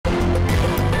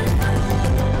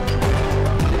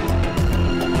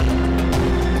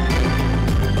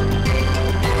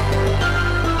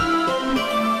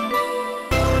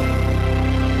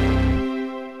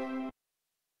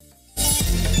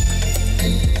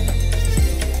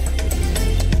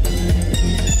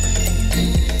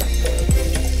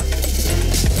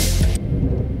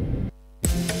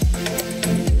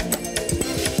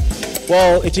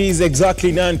Well, it is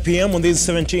exactly 9 p.m. on this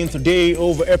 17th day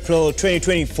of April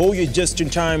 2024. You're just in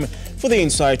time for the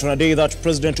insight on a day that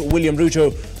President William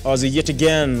Ruto has yet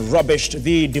again rubbished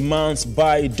the demands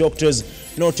by doctors,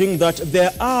 noting that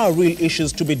there are real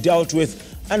issues to be dealt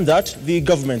with and that the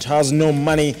government has no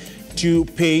money to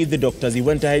pay the doctors. He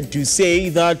went ahead to say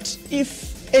that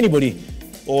if anybody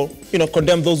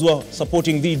condemn those who are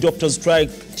supporting the doctors' strike,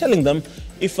 telling them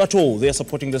if at all they are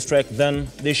supporting the strike, then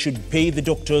they should pay the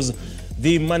doctors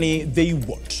the money they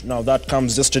want. Now, that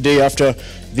comes just a day after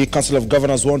the Council of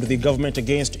Governors warned the government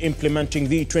against implementing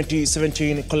the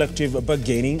 2017 collective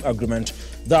bargaining agreement.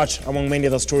 That, among many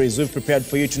other stories we've prepared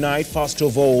for you tonight. First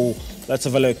of all, let's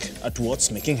have a look at what's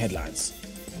making headlines.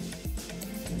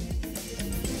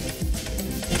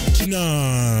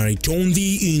 Tonight on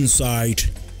The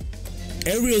Insight,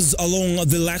 areas along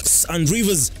the lakes and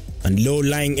rivers and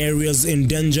low-lying areas in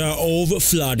danger of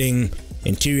flooding.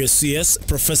 Interior CS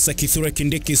Professor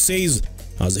Kindiki says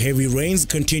as heavy rains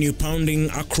continue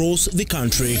pounding across the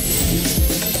country.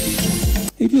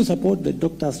 If you support the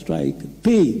doctor strike,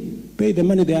 pay the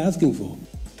money they're asking for.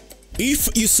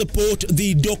 If you support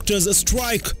the doctors'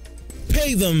 strike,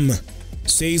 pay them,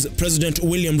 says President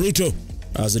William Ruto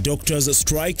as the doctors'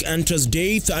 strike enters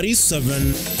day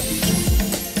 37.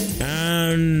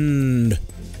 And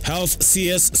Health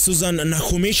CS Susan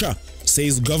Nakumisha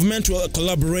says government will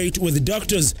collaborate with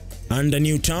doctors under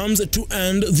new terms to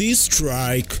end the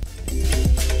strike.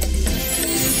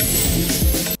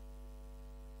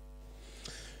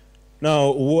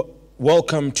 Now,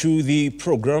 welcome to the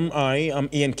program. I am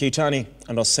Ian Keitani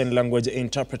and our sign language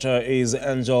interpreter is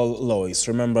Angel Lois.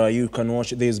 Remember, you can watch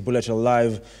this bulletin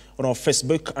live on our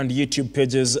Facebook and YouTube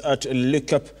pages at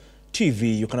Lookuptv.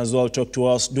 You can as well talk to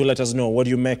us. Do let us know what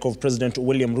you make of President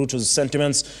William Ruto's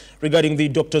sentiments regarding the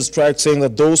doctors' strike, saying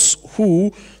that those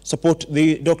who support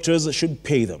the doctors should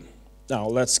pay them. Now,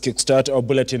 let's kickstart our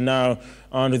bulletin now.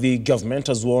 And the government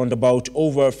has warned about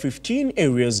over 15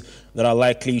 areas that are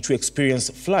likely to experience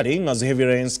flooding as heavy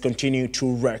rains continue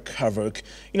to wreak havoc.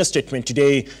 In a statement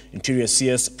today, Interior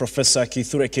CS Professor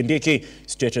Kindiki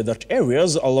stated that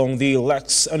areas along the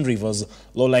lakes and rivers,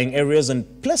 low-lying areas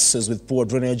and places with poor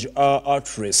drainage are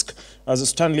at risk. As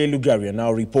Stanley Lugaria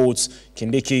now reports,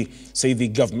 Kindiki said the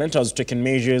government has taken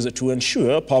measures to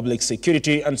ensure public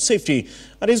security and safety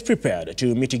and is prepared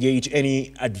to mitigate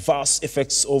any adverse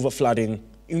effects of flooding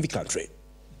in the country.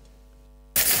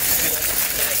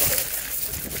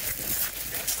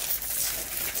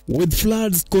 With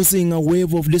floods causing a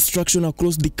wave of destruction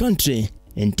across the country,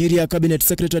 Interior Cabinet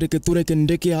Secretary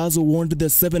Kindiki has warned the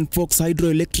 7 Forks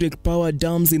hydroelectric power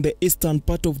dams in the eastern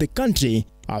part of the country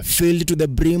are filled to the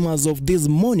brim as of this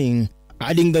morning,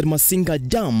 adding that Masinga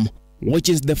Dam, which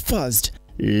is the first,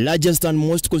 largest and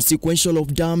most consequential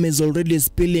of dam, is already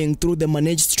spilling through the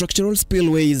managed structural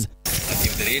spillways.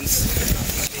 If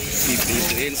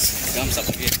the rains comes up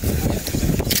again.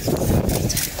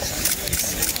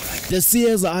 The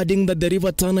CS adding that the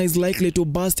River Tana is likely to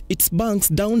burst its banks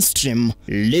downstream,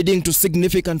 leading to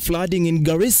significant flooding in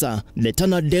Garissa, the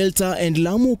Tana Delta and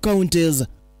Lamu counties.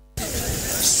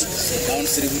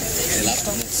 Downstream, the last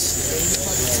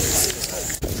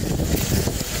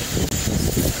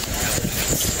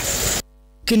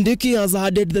Kindiki has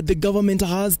added that the government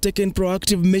has taken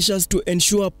proactive measures to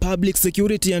ensure public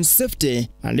security and safety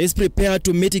and is prepared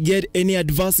to mitigate any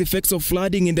adverse effects of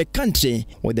flooding in the country,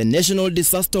 with the National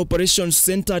Disaster Operations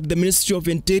Center at the Ministry of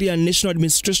Interior and National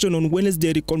Administration on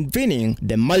Wednesday reconvening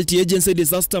the multi-agency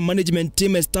disaster management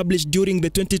team established during the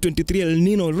 2023 El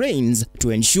Nino rains to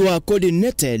ensure a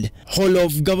coordinated,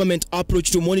 whole-of-government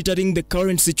approach to monitoring the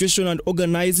current situation and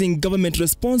organizing government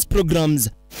response programs.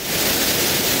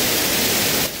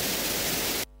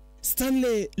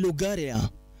 Stanley Lugaria,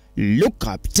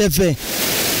 Lookuptv.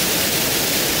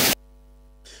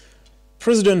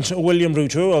 President William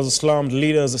Ruto has slammed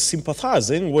leaders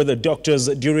sympathizing with the doctors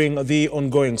during the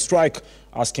ongoing strike,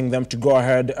 asking them to go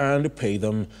ahead and pay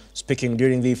them. Speaking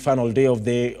during the final day of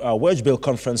the wage bill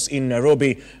conference in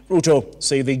Nairobi, Ruto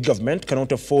said the government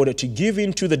cannot afford to give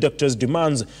in to the doctors'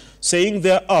 demands, saying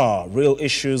there are real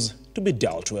issues to be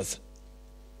dealt with.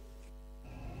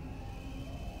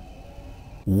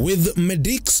 With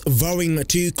medics vowing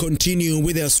to continue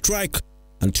with their strike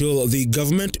until the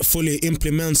government fully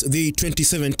implements the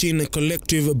 2017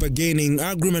 collective bargaining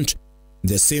agreement,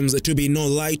 there seems to be no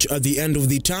light at the end of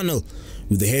the tunnel,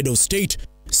 with the head of state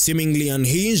seemingly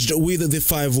unhinged with the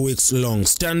 5 weeks-long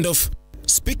standoff.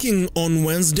 Speaking on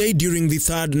Wednesday during the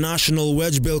 3rd National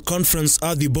Wage Bill Conference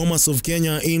at the Bomas of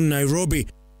Kenya in Nairobi,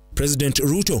 President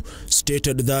Ruto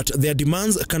stated that their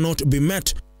demands cannot be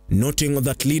met noting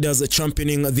that leaders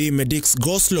championing the medics'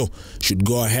 go-slow should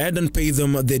go ahead and pay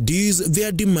them the dues they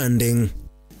are demanding.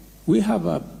 We have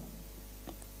a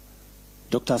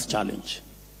doctor's challenge.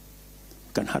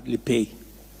 We can hardly pay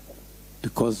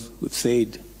because we've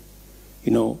said,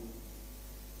 you know,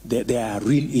 there are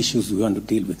real issues we want to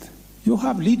deal with. You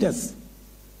have leaders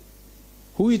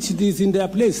who it is in their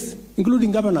place,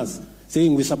 including governors,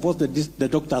 saying we support the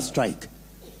doctor's strike.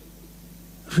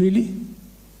 Really?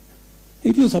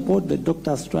 If you support the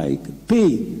doctor's strike,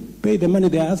 pay the money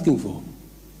they're asking for.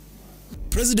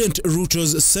 President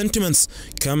RUTO's sentiments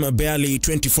come barely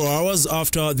 24 hours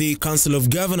after the Council of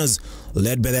Governors,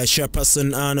 led by their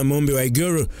chairperson Anna Mombi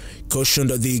Waiguru, cautioned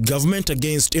the government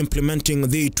against implementing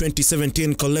the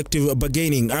 2017 collective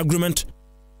bargaining agreement.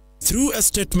 Through a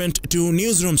statement to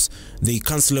newsrooms, the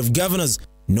Council of Governors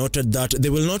noted that they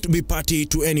will not be party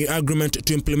to any agreement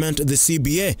to implement the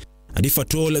CBA, and if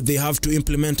at all they have to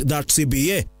implement that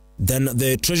CBA, then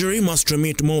the Treasury must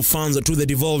remit more funds to the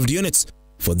devolved units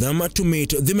for them to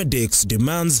meet the medics'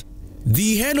 demands.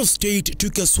 The head of state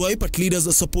took a swipe at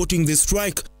leaders supporting the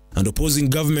strike and opposing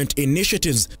government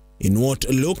initiatives in what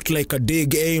looked like a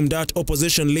dig aimed at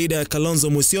opposition leader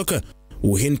Kalonzo Musyoka,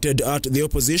 who hinted at the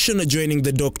opposition joining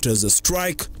the doctors'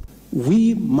 strike.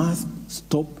 We must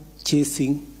stop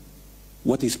chasing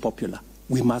what is popular.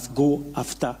 We must go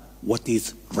after what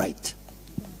is right.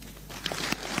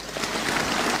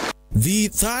 The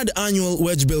third annual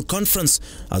Wage Bill Conference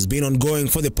has been ongoing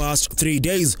for the past 3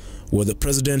 days, with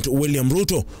President William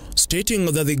Ruto stating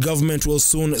that the government will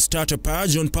soon start a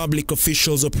purge on public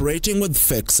officials operating with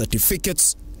fake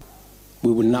certificates.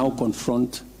 We will now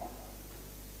confront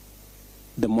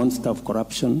the monster of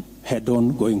corruption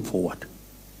head-on going forward.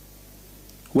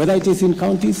 Whether it is in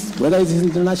counties, whether it is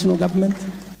in the national government,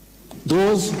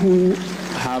 those who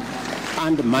have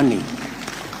earned money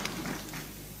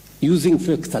using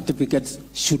fake certificates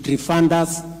should refund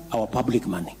us our public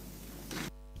money.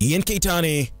 Ian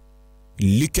Keitani,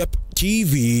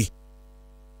 Lookuptv.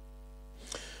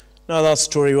 Now that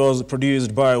story was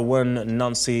produced by one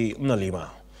Nancy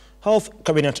Nalima. Health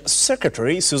Cabinet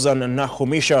Secretary Susan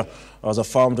Nahumisha has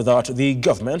affirmed that the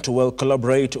government will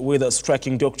collaborate with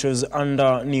striking doctors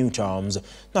under new terms.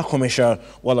 Nahumisha,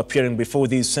 while appearing before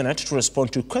the Senate to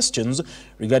respond to questions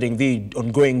regarding the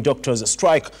ongoing doctors'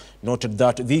 strike, noted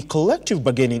that the collective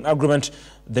bargaining agreement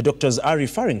the doctors are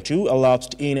referring to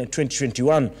elapsed in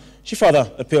 2021. She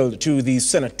further appealed to the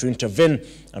Senate to intervene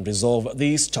and resolve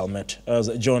the stalemate, as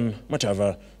John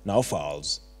Matava now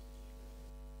files.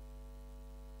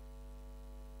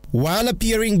 While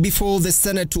appearing before the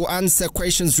Senate to answer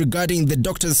questions regarding the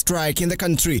doctors' strike in the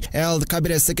country, Health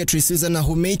Cabinet Secretary Susan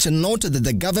Nahumisha noted that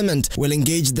the government will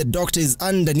engage the doctors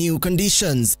under new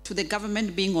conditions. To the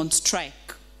government being on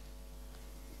strike,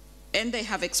 and they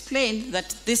have explained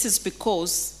that this is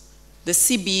because the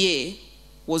CBA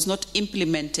was not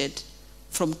implemented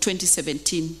from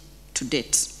 2017 to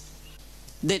date.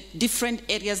 The different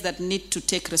areas that need to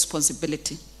take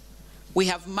responsibility. We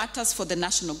have matters for the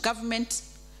national government.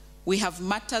 We have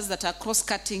matters that are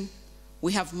cross-cutting.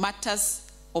 We have matters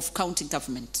of county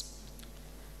government.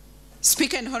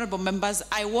 Speaker and honorable members,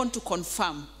 I want to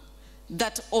confirm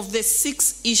that of the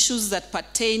 6 issues that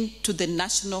pertain to the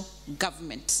national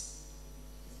government,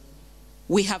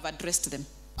 we have addressed them.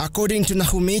 According to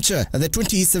Nahumisha, the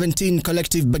 2017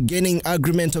 collective bargaining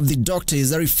agreement of the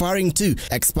doctors are referring to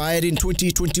expired in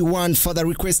 2021, further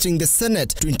requesting the Senate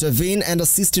to intervene and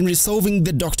assist in resolving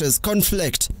the doctors'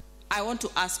 conflict. I want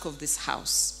to ask of this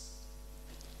House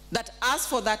that as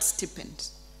for that stipend,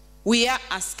 we are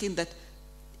asking that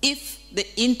if the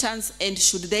interns, and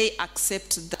should they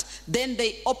accept that, then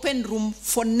they open room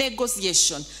for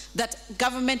negotiation that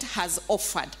government has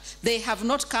offered. They have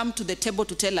not come to the table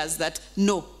to tell us that,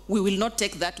 no, we will not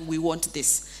take that, we want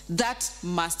this. That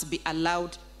must be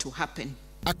allowed to happen.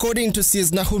 According to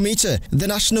CS Nahumisha, the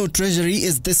National Treasury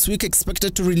is this week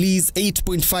expected to release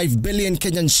 8.5 billion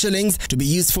Kenyan shillings to be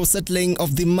used for settling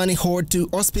of the money hoard to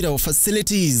hospital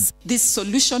facilities. This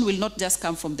solution will not just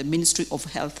come from the Ministry of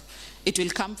Health. It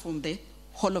will come from the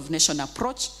whole of nation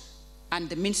approach and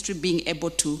the ministry being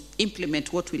able to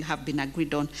implement what will have been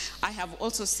agreed on. I have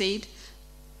also said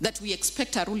that we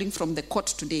expect a ruling from the court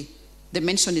today. The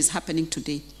mention is happening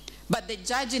today. But the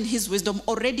judge in his wisdom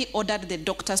already ordered the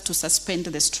doctors to suspend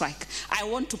the strike. I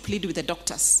want to plead with the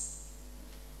doctors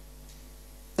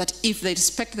that if they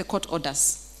respect the court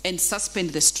orders and suspend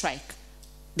the strike,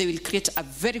 they will create a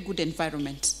very good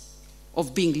environment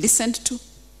of being listened to,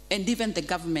 and even the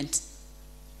government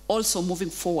also moving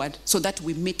forward so that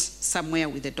we meet somewhere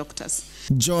with the doctors.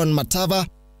 John Matava,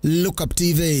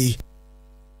 Lookuptv.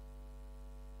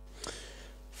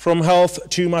 From health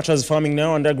to matters farming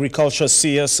now, and agriculture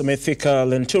CS Mithika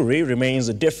Lenturi remains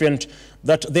defiant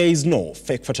that there is no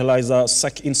fake fertilizer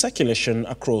in circulation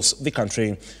across the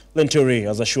country. Lenturi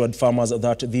has assured farmers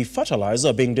that the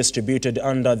fertilizer being distributed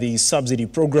under the subsidy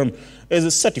program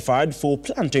is certified for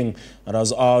planting and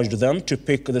has urged them to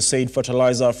pick the said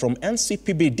fertilizer from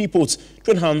NCPB depots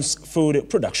to enhance food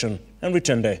production. And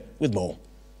return there with more.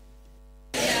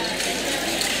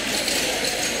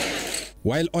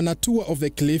 While on a tour of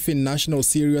the Kilifi National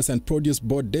Cereals and Produce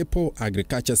Board Depot,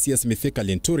 Agriculture CS Mithika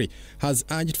Lenturi has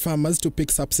urged farmers to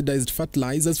pick subsidized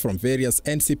fertilizers from various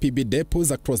NCPB depots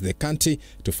across the country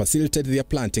to facilitate their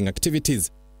planting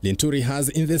activities. Lenturi has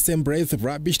in the same breath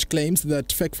rubbished claims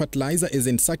that fake fertilizer is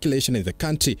in circulation in the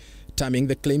country, terming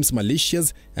the claims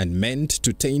malicious and meant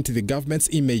to taint the government's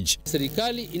image.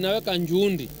 Serikali inaweka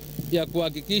njundi ya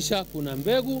kuhakikisha kuna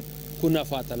mbegu, kuna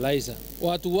fertilizer.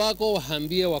 Watu wako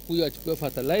waambie wakuja wachukue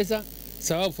fertilizer,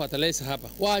 sababu fertilizer hapa.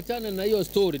 Waachane na hiyo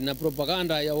story na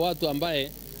propaganda ya watu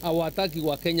ambaye hawataki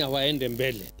wa Kenya waende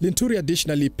mbele. Lenturi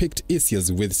additionally picked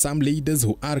issues with some leaders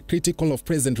who are critical of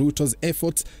President Ruto's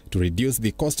efforts to reduce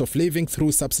the cost of living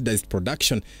through subsidized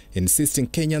production, insisting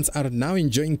Kenyans are now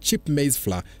enjoying cheap maize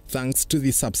flour thanks to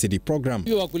the subsidy program.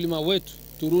 Wakulima wetu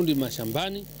turundi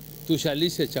mashambani,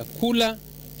 tushalishe chakula,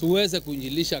 tuweze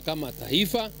kuinjilisha kama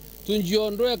taifa,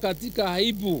 tunjiondoe katika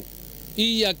aibu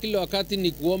hii ya kila wakati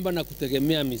ni kuomba na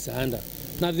kutegemea misaada.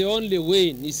 Na the only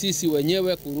way ni sisi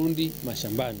wenyewe kurundi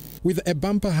mashambani. With a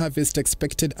bumper harvest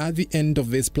expected at the end of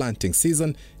this planting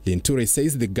season, Lenturi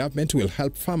says the government will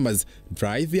help farmers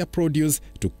dry their produce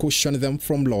to cushion them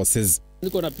from losses.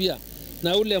 Niko na pia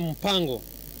na ule mpango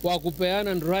wa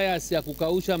kupeana dryers ya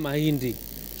kukausha mahindi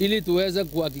ili tuweze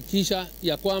kuhakikisha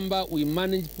ya kwamba we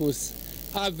manage post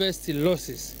harvest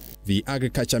losses. The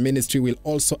Agriculture Ministry will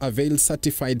also avail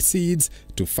certified seeds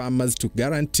to farmers to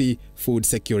guarantee food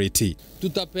security.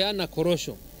 Tutapeana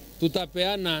korosho,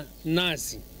 tutapeana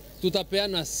nazi,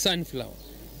 tutapeana sunflower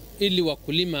ili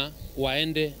wakulima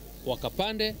waende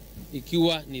wakapande,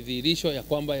 ikiwa ni dhihirisho ya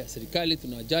kwamba ya serikali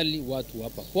tunajali watu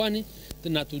hapa pwani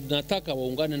na tunataka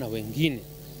waungane na wengine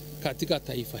katika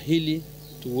taifa hili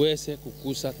tuweze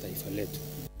kukuza taifa letu.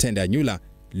 Tenda Nyula,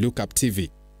 Lookuptv.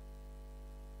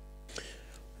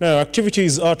 Now,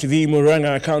 activities at the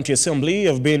Murang'a County Assembly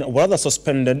have been rather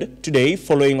suspended today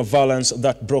following violence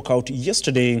that broke out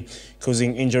yesterday,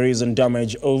 causing injuries and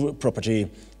damage of property.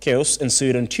 Chaos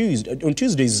ensued on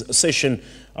Tuesday's session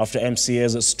after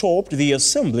MCAs stopped the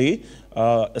assembly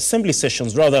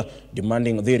sessions,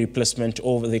 demanding the replacement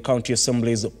of the County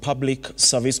Assembly's Public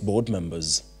Service Board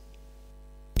members.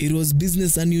 It was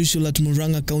business unusual at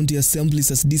Murang'a County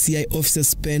Assemblies as DCI officers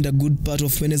spent a good part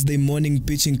of Wednesday morning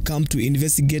pitching camp to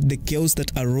investigate the chaos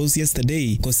that arose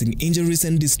yesterday, causing injuries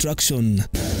and destruction.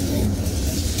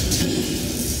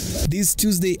 This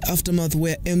Tuesday aftermath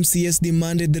where MCS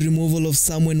demanded the removal of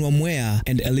Samuel Wamwea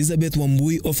and Elizabeth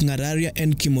Wambui of Ngararia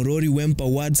and Kimorori Wempa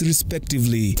wards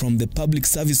respectively from the Public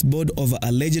Service Board over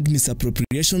alleged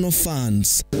misappropriation of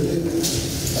funds.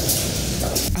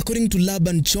 According to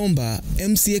Laban Chomba,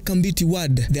 MCA Kambiti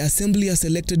Ward, the Assembly has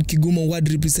elected Kigumo Ward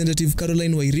Representative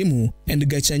Caroline Wairimu and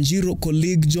Gachanjiro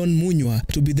colleague John Munywa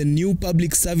to be the new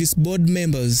Public Service Board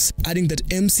members, adding that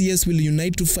MCS will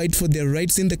unite to fight for their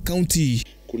rights in the county.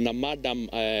 Kuna Madam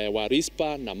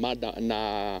Warispa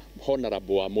na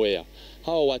Honorable Wamwea.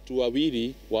 Hao watu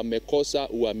wawili wamekosa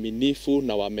uaminifu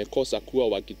na wamekosa kuwa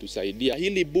wakitusaidia.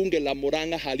 Hili bunge la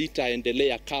Murang'a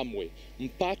halitaendelea kamwe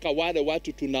mpaka wale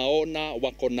watu tunaona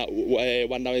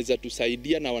wanaweza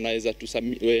tusaidia na wanaweza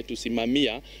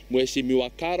tusimamia, Mheshimiwa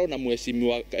Karo na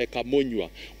Mheshimiwa Kamonywa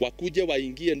wakuje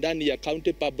waingie ndani ya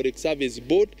County Public Service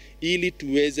Board ili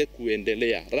tuweze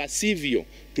kuendelea. Rasivyo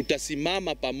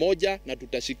tutasimama pamoja na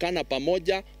tutashikana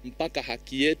pamoja mpaka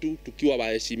haki yetu tukiwa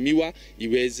waheshimiwa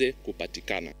iweze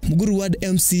kupatikana. Muguru Ward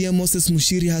MCA Moses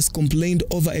Mushiri has complained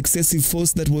over excessive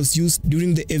force that was used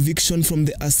during the eviction from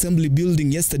the assembly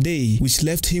building yesterday, which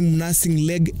left him nursing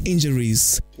leg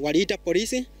injuries. Waliita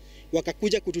polisi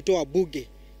wakakuja kututoa buge.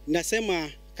 Nasema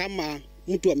kama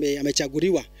mtu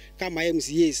amechaguliwa kama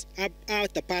MCAs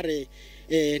hata pale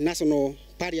National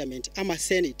Parliament ama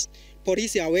Senate,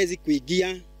 polisi hawezi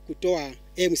kuingia kutoa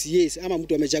MCAs ama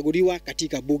mtu amechaguliwa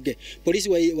katika bunge. Polisi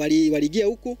waliingia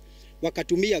huku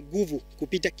wakatumia nguvu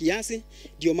kupita kiasi,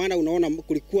 ndio maana unaona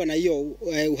kulikuwa na hiyo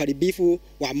uharibifu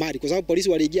wa mali, kwa sababu polisi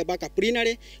waliingia mpaka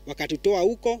plenary wakatutoa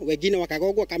huko, wengine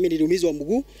wakagogwa kama niliumizwa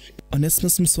mguu.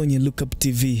 Onesmus Musonye,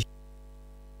 Lookuptv.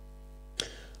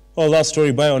 Well, that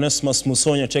story by Onesmus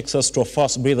Musonye takes us to a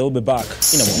fast breather. We'll be back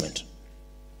in a moment.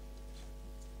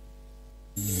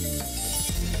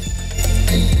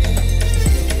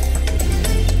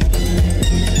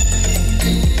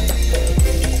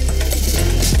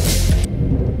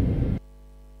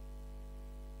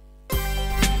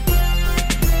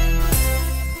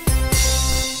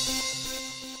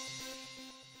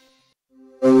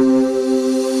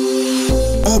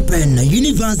 Open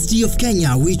University of Kenya,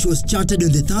 which was chartered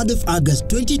on the 3rd of August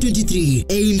 2023,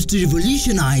 aims to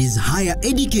revolutionize higher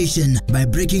education by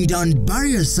breaking down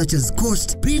barriers such as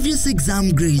cost, previous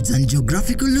exam grades, and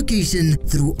geographical location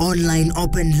through online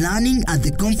open learning at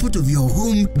the comfort of your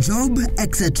home, job,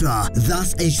 etc.,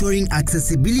 thus ensuring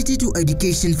accessibility to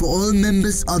education for all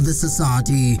members of the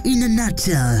society. In a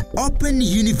nutshell, Open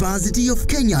University of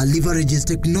Kenya leverages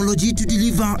technology to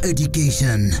deliver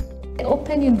education.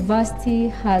 Open University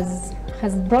has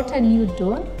brought a new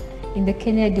dawn in the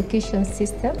Kenya education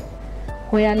system,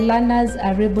 where learners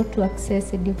are able to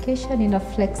access education in a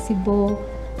flexible,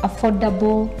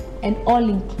 affordable, and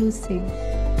all-inclusive.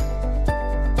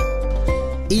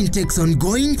 Intakes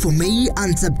ongoing for May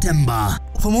and September.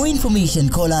 For more information,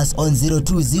 call us on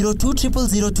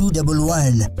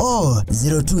 0202000211 or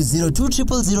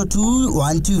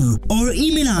 0202000212 or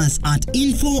email us at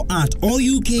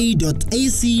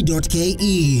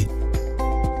info@ouk.ac.ke.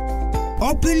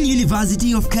 Open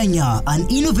University of Kenya, an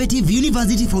innovative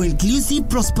university for inclusive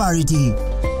prosperity.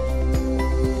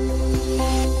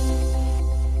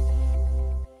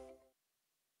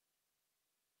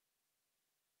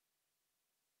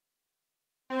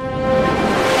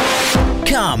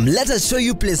 Come, let us show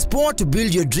you place spot to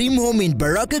build your dream home in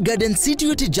Baraka Garden,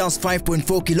 situated just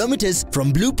 5.4 kilometers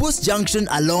from Blue Post Junction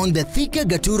along the Thika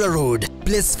Gatura Road.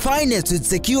 Place finest with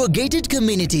secure gated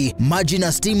community,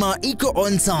 Majina Stima Eco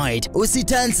on-site,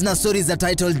 Usitans na stories za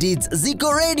title deeds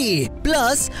ziko ready.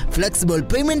 Plus, flexible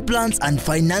payment plans and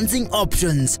financing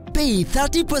options. Pay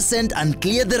 30% and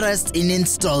clear the rest in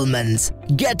installments.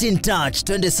 Get in touch,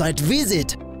 to the site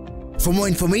visit. For more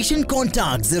information,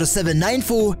 contact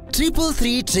 0794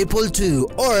 333 222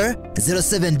 or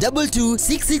 0722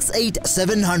 668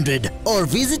 700 or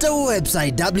visit our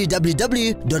website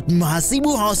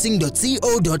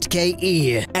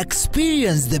www.mahasibuhousing.co.ke.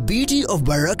 Experience the beauty of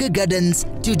Baraka Gardens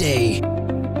today.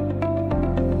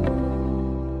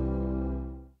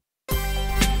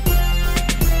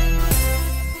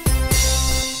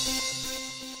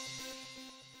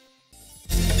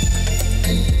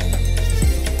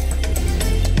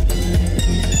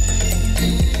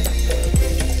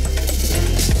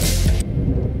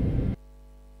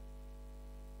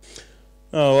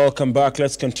 Welcome back.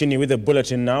 Let's continue with the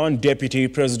bulletin now. And Deputy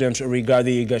President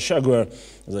Rigathi Gachagua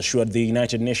has assured the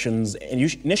United Nations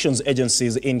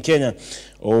agencies in Kenya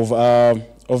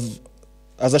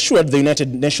has assured the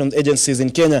United Nations agencies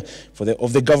in Kenya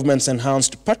of the government's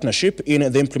enhanced partnership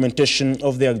in the implementation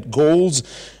of their goals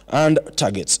and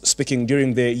targets. Speaking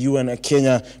during the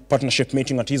UN-Kenya partnership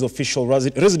meeting at his official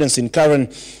residence in Karen,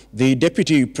 the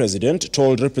Deputy President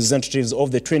told representatives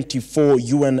of the 24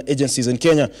 UN agencies in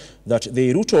Kenya that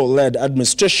the RUTO-led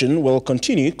administration will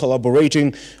continue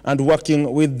collaborating and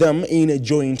working with them in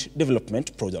joint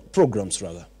development programs.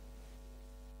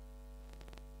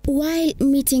 While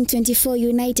meeting 24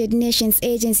 United Nations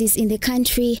agencies in the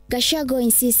country, Gachagua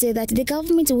insisted that the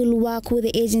government will work with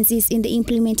the agencies in the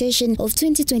implementation of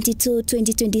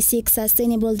 2022-2026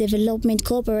 Sustainable Development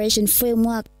Cooperation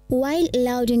Framework, while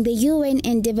lauding the UN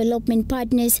and development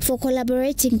partners for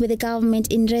collaborating with the government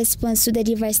in response to the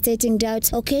devastating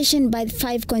drought occasioned by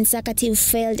 5 consecutive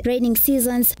failed raining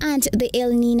seasons and the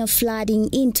El Nino flooding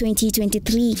in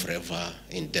 2023. Forever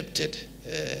indebted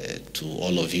to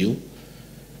all of you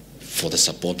for the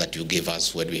support that you gave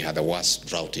us when we had the worst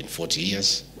drought in 40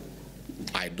 years.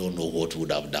 I don't know what we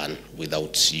would have done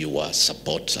without your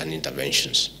support and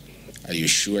interventions. I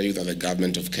assure you that the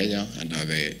government of Kenya, under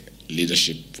the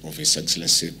leadership of His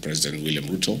Excellency President William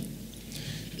Ruto,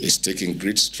 is taking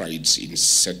great strides in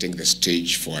setting the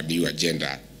stage for a new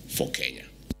agenda for Kenya.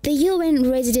 The UN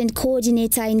resident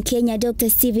coordinator in Kenya,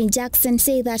 Dr. Stephen Jackson,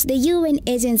 said that the UN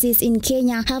agencies in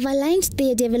Kenya have aligned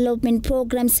their development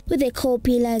programs with the core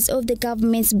pillars of the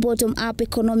government's bottom-up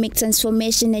economic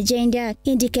transformation agenda,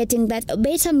 indicating that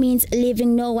better means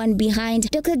leaving no one behind.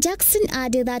 Dr. Jackson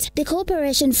added that the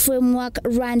cooperation framework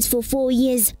runs for 4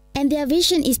 years, and their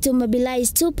vision is to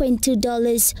mobilize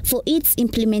 $2.2 for its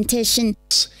implementation.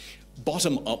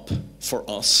 Bottom up for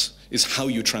us is how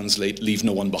you translate leave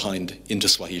no one behind into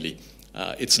Swahili.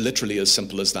 It's literally as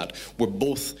simple as that. We're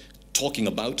both talking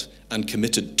about and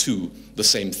committed to the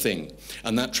same thing.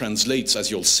 And that translates,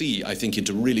 as you'll see, I think,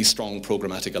 into really strong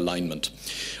programmatic alignment.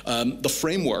 The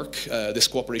framework, this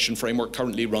cooperation framework,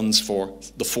 currently runs for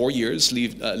the 4 years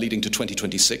leading to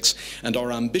 2026. And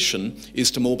our ambition is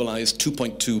to mobilize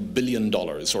 $2.2 billion,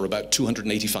 or about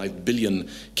 285 billion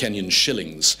Kenyan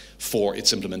shillings, for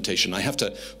its implementation. I have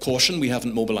to caution, we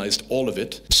haven't mobilized all of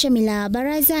it. Shamila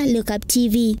Baraza,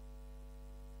 Lookuptv.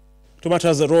 To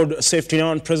matters of road safety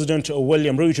now, President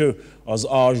William Ruto has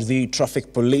urged the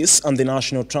Traffic Police and the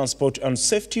National Transport and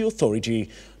Safety Authority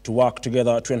to work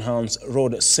together to enhance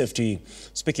road safety.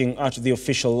 Speaking at the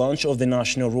official launch of the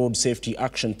National Road Safety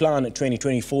Action Plan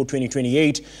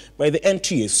 2024-2028 by the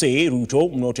NTSA,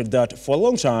 Ruto noted that for a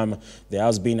long time there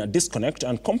has been a disconnect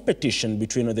and competition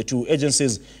between the two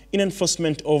agencies in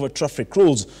enforcement of traffic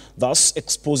rules, thus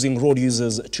exposing road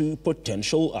users to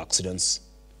potential accidents.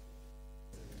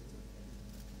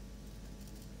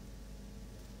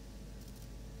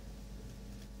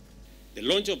 The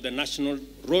launch of the National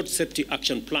Road Safety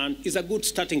Action Plan is a good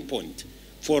starting point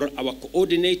for our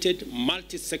coordinated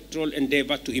multi-sectoral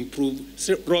endeavor to improve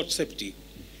road safety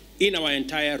in our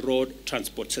entire road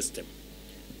transport system.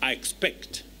 I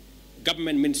expect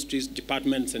government ministries,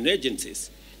 departments, and agencies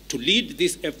to lead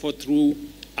this effort through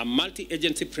a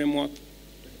multi-agency framework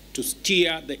to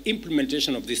steer the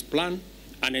implementation of this plan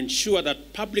and ensure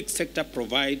that public sector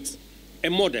provides a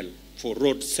model for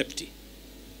road safety.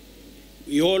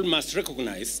 We all must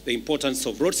recognize the importance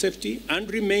of road safety and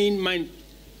remain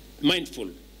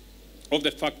mindful of the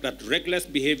fact that reckless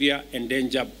behavior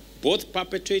endangers both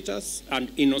perpetrators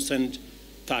and innocent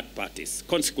third parties.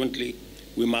 Consequently,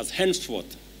 we must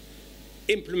henceforth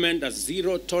implement a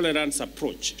zero-tolerance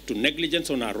approach to negligence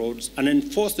on our roads and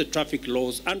enforce the traffic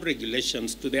laws and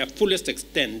regulations to their fullest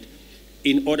extent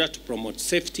in order to promote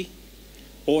safety,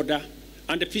 order,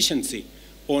 and efficiency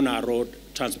on our road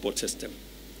transport system.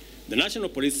 The National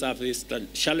Police Service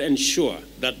shall ensure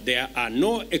that there are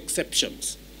no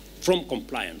exceptions from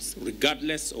compliance,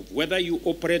 regardless of whether you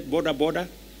operate border,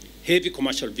 heavy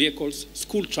commercial vehicles,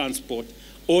 school transport,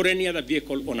 or any other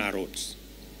vehicle on our roads.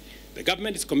 The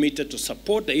government is committed to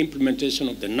support the implementation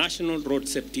of the National Road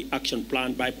Safety Action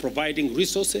Plan by providing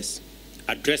resources,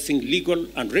 addressing legal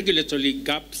and regulatory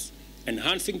gaps,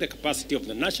 enhancing the capacity of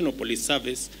the National Police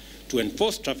Service to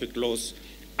enforce traffic laws,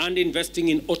 and investing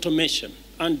in automation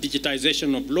and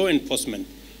digitization of law enforcement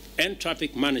and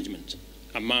traffic management,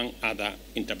 among other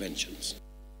interventions.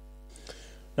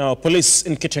 Now, police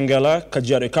in Kitengela,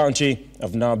 Kajiado County,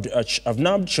 have nabbed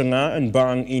Changa and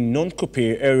Bang in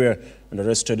Lookuptv area and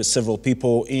arrested several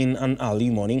people in an early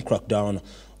morning crackdown.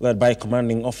 Led by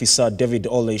Commanding Officer David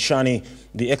Oleshani,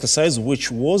 the exercise,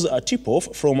 which was a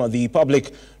tip-off from the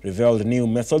public, revealed new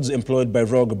methods employed by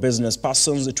rogue business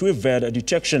persons to evade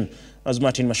detection, as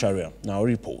Martin Masharia now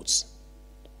reports.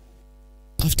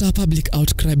 After a public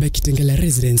outcry by Kitengela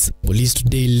residents, police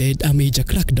today led a major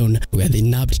crackdown where they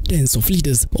nabbed tens of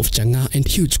liters of changa and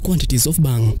huge quantities of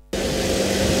bang.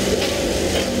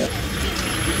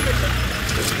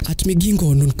 At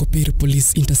Migingo, Lookuptv,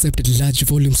 police intercepted large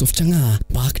volumes of changa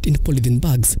packed in polythene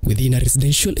bags within a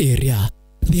residential area.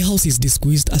 The houses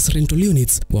disguised as rental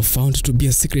units were found to be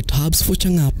a secret hubs for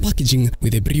changa packaging,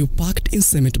 with a brew packed in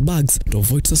cement bags to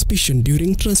avoid suspicion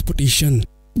during transportation.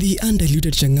 The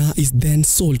undiluted changa is then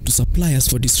sold to suppliers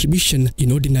for distribution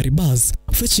in ordinary bars,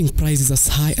 fetching prices as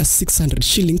high as 600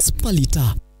 shillings per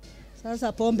liter.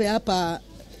 Sasa pombe hapa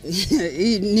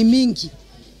ni mingi.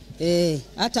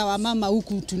 Hata wamama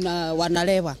huku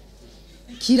wanalewa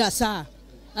kila saa.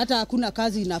 Hata hakuna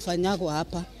kazi inafanyagwa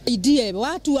hapa. Idie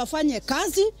watu wafanye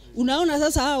kazi, unaona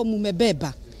sasa hao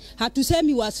mumebeba.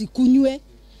 Hatusemi wasikunywe,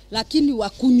 lakini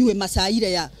wakunywe masaa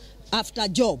ile ya after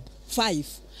job 5.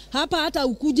 Hapa hata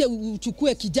ukuje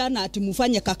uchukue kijana ati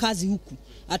mufanye kakazi huku,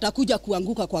 atakuja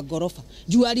kuanguka kwa gorofa.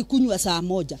 Juu alikunywa saa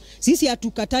moja. Sisi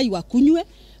hatukatai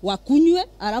wakunywe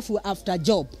alafu after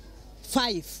job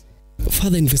 5.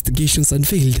 Further investigations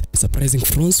unveiled surprising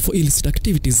fronts for illicit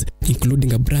activities,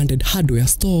 including a branded hardware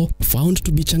store found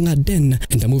to be changa den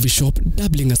and a movie shop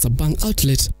doubling as a bank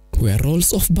outlet where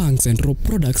rolls of banks and raw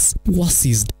products were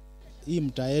seized. Hii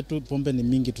mtaa yetu pombe ni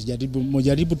mingi,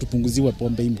 mojaribu tupunguziwe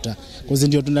pombe hii mtaa. Kwa sababu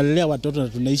ndio tunalelea watoto na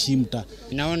tunaishi hii mtaa.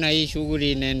 Naona hii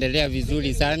shughuli inaendelea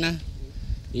vizuri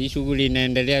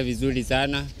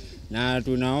sana. Na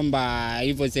tunaomba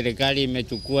hivyo serikali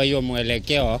imechukua hiyo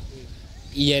mwelekeo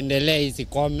iendelee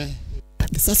isikome.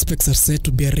 The suspects are said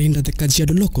to be arraigned at the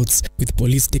Kajiado Locots, with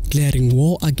police declaring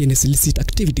war against illicit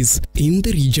activities in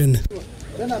the region.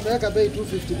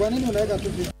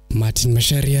 Martin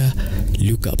Masharia,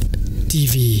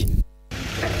 Lookuptv.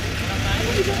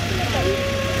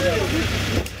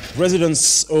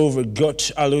 Residents of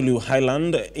Got Alulu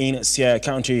Highland in Siaya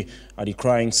County are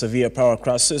decrying severe power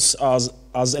crisis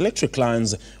as electric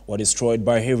lines were destroyed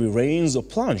by heavy rains,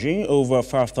 plunging over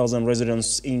 5,000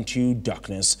 residents into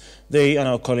darkness. They are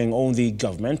now calling on the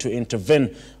government to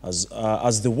intervene as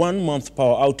the one-month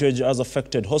power outage has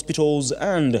affected hospitals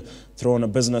and thrown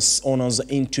business owners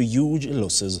into huge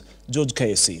losses. George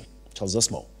KSC tells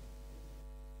us more.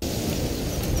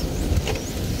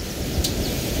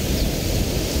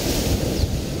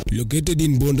 Located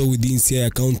in Bondo within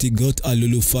Siaya County, Got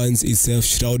Alulu finds itself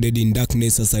shrouded in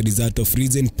darkness as a result of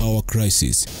recent power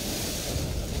crisis.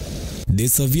 The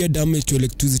severe damage to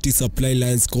electricity supply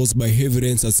lines caused by heavy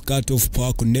rains has cut off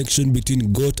power connection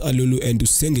between Got Alulu and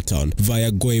Usengi Town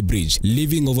via Goe Bridge,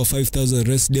 leaving over 5,000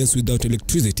 residents without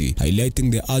electricity,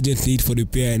 highlighting the urgent need for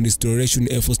repair and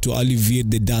restoration efforts to alleviate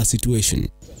the dire situation.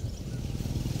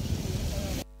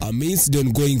 Amidst the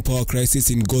ongoing power crisis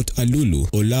in Got Alulu,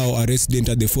 Olao, a resident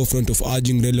at the forefront of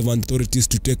urging relevant authorities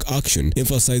to take action,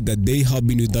 emphasized that they have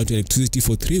been without electricity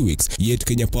for 3 weeks, yet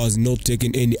Kenya Power has not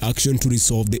taken any action to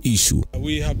resolve the issue.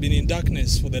 We have been in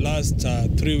darkness for the last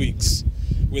 3 weeks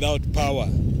without power,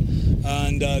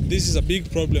 and this is a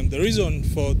big problem. The reason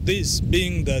for this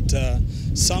being that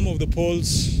some of the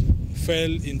poles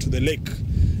fell into the lake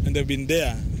and they've been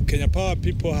there. Kenya Power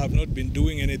people have not been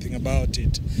doing anything about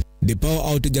it. The power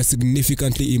outage has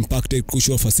significantly impacted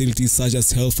crucial facilities such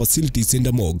as health facilities in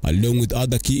the morgue, along with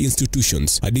other key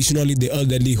institutions. Additionally, the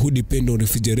elderly who depend on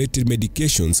refrigerated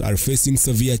medications are facing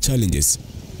severe challenges.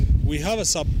 We have a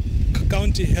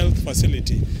sub-county health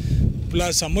facility,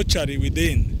 plus a mortuary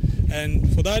within.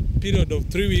 And for that period of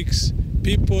 3 weeks,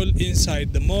 people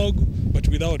inside the morgue, but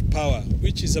without power,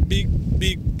 which is a big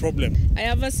problem. I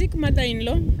have a sick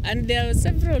mother-in-law, and there are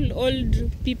several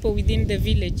old people within the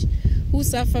village who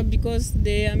suffer because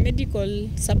their medical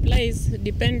supplies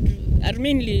are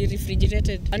mainly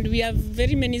refrigerated. And we have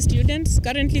very many students.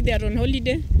 Currently they are on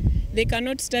holiday. They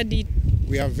cannot study.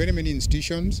 We have very many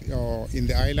institutions in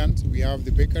the island. We have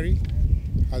the bakery,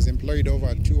 has employed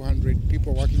over 200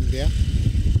 people working there.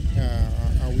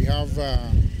 We have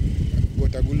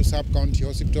Gotagulu sub-county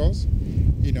hospitals,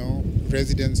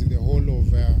 residents in the whole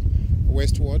of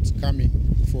Westwards coming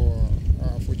for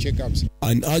checkups.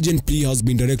 An urgent plea has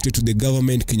been directed to the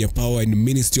government, Kenya Power and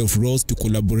Ministry of Roads to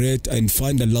collaborate and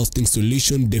find a lasting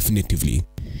solution definitively.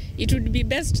 It would be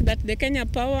best that the Kenya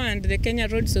Power and the Kenya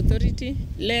Roads Authority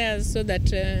layers so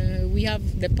that we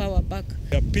have the power back.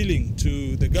 Appealing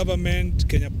to the government,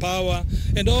 Kenya Power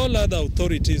and all other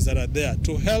authorities that are there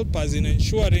to help us in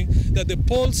ensuring that the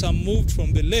poles are moved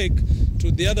from the lake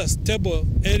to the other stable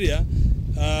area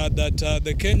that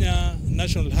the Kenya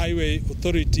National Highway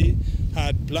Authority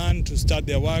had planned to start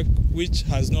their work, which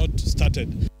has not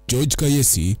started. George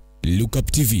Kayesi,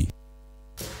 Lookuptv.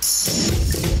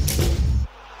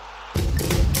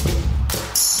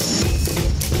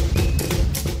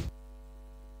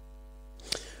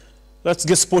 Let's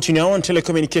get sporty now. And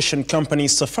telecommunication company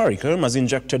Safaricom has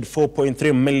injected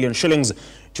 4.3 million shillings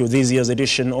to this year's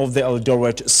edition of the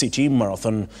Eldoret City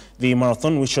Marathon. The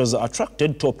marathon, which has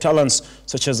attracted top talents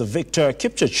such as Victor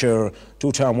Kipchirchir,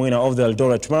 two-time winner of the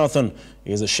Eldoret Marathon,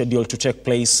 is scheduled to take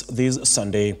place this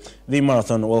Sunday. The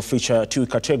marathon will feature 2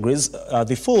 categories,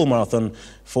 the full marathon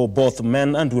for both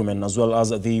men and women, as well as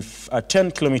the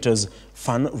 10 kilometers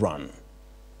fun run.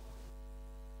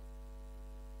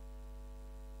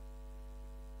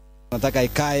 Nataka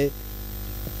ikae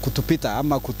kutupita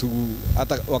ama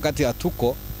hata wakati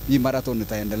hatuko, hii marathon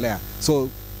itaendelea. So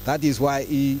that is why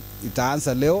hii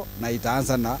itaanza leo na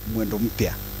itaanza na mwendo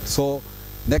mpya. So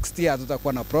next year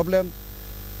tutakuwa na problem.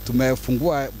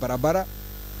 Tumefungua barabara,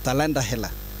 talenda hela.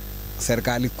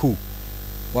 Serikali kuu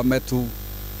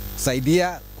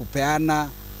wametusaidia kupeana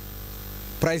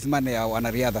prize money ya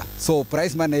wanariadha. So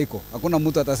prize money iko. Hakuna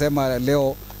mtu atasema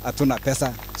leo hatuna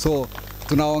pesa. So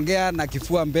tunaongea na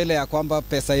kifua mbele ya kwamba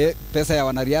pesa ya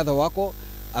wanariadha wako,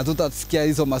 hatutasikia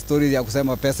hizo mastori ya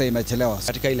kusema pesa imechelewa.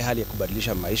 Katika ile hali ya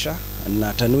kubadilisha maisha,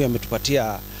 na TANU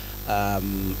ametupatia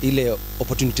ile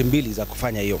opportunity mbili za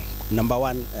kufanya hiyo. Number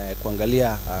 1,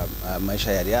 kuangalia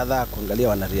maisha ya riadha, kuangalia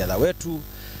wanariadha wetu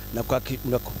na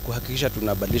kuhakikisha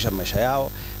tunabadilisha maisha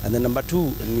yao. And then number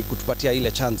 2 ni kutupatia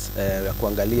ile chance ya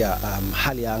kuangalia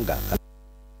hali ya anga.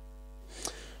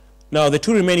 Now, the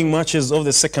 2 remaining matches of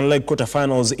the second leg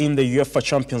quarterfinals in the UEFA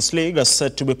Champions League are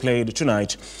set to be played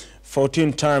tonight.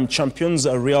 14-time champions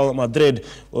Real Madrid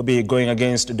will be going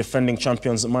against defending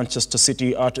champions Manchester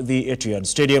City at the Etihad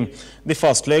Stadium. The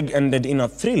first leg ended in a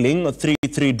thrilling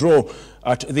 3-3 draw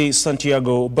at the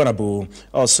Santiago Bernabeu.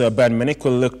 Also, Bayern Munich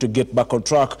will look to get back on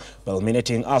track, while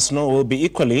eliminating Arsenal will be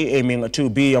equally aiming to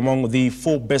be among the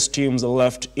 4 best teams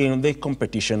left in the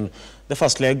competition. The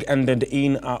first leg ended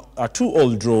in a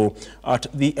 2-2 draw at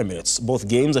the Emirates. Both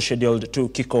games are scheduled to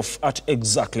kick off at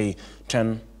exactly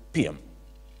 10 p.m.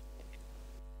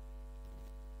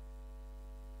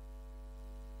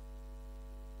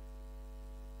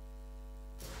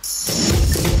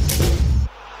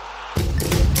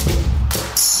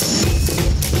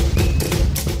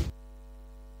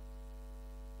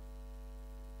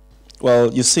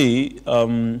 Well, you see,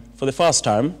 for the first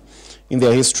time in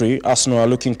their history, Arsenal are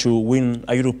looking to win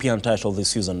a European title this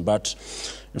season, but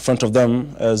in front of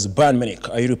them is Bayern Munich,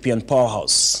 a European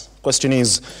powerhouse. Question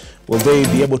is, will they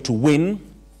be able to win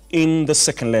in the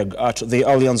second leg at the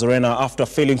Allianz Arena after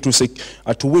failing to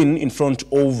win in front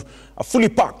of a fully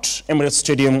packed Emirates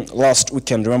Stadium last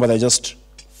weekend? Remember, they just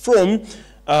from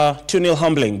 2-0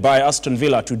 humbling by Aston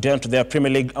Villa to dent their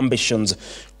Premier League ambitions.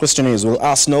 Question is, will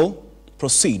Arsenal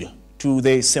proceed to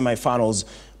the semi-finals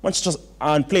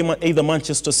and play either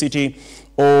Manchester City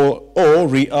or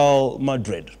Real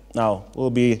Madrid? Now, we'll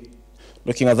be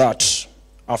looking at that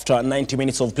after 90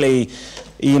 minutes of play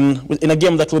in a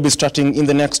game that will be starting in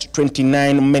the next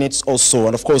 29 minutes or so.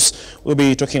 And of course, we'll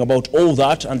be talking about all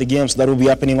that and the games that will be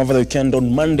happening over the weekend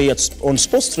on Monday on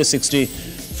Sports 360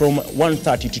 from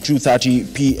 1:30 to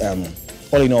 2:30 p.m.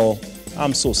 All in all,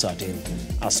 I'm so certain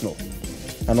Arsenal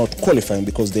are not qualifying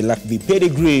because they lack the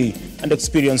pedigree and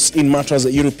experience in matters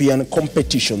of European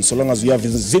competition. So long as we have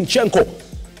Zinchenko,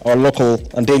 our local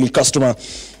and daily customer,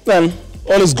 then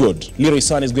all is good. Leroy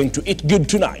San is going to eat good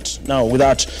tonight. Now, with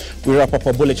that, we wrap up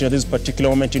our bulletin at this particular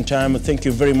moment in time. Thank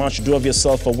you very much. Do have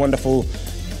yourself a wonderful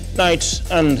night.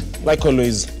 And like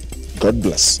always, God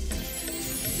bless.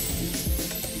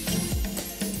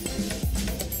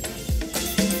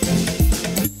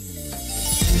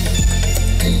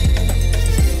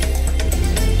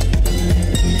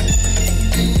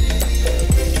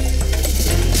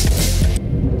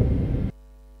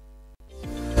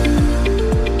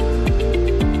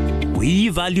 We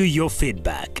value your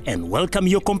feedback and welcome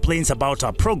your complaints about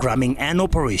our programming and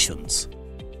operations.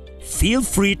 Feel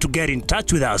free to get in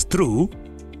touch with us through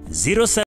 07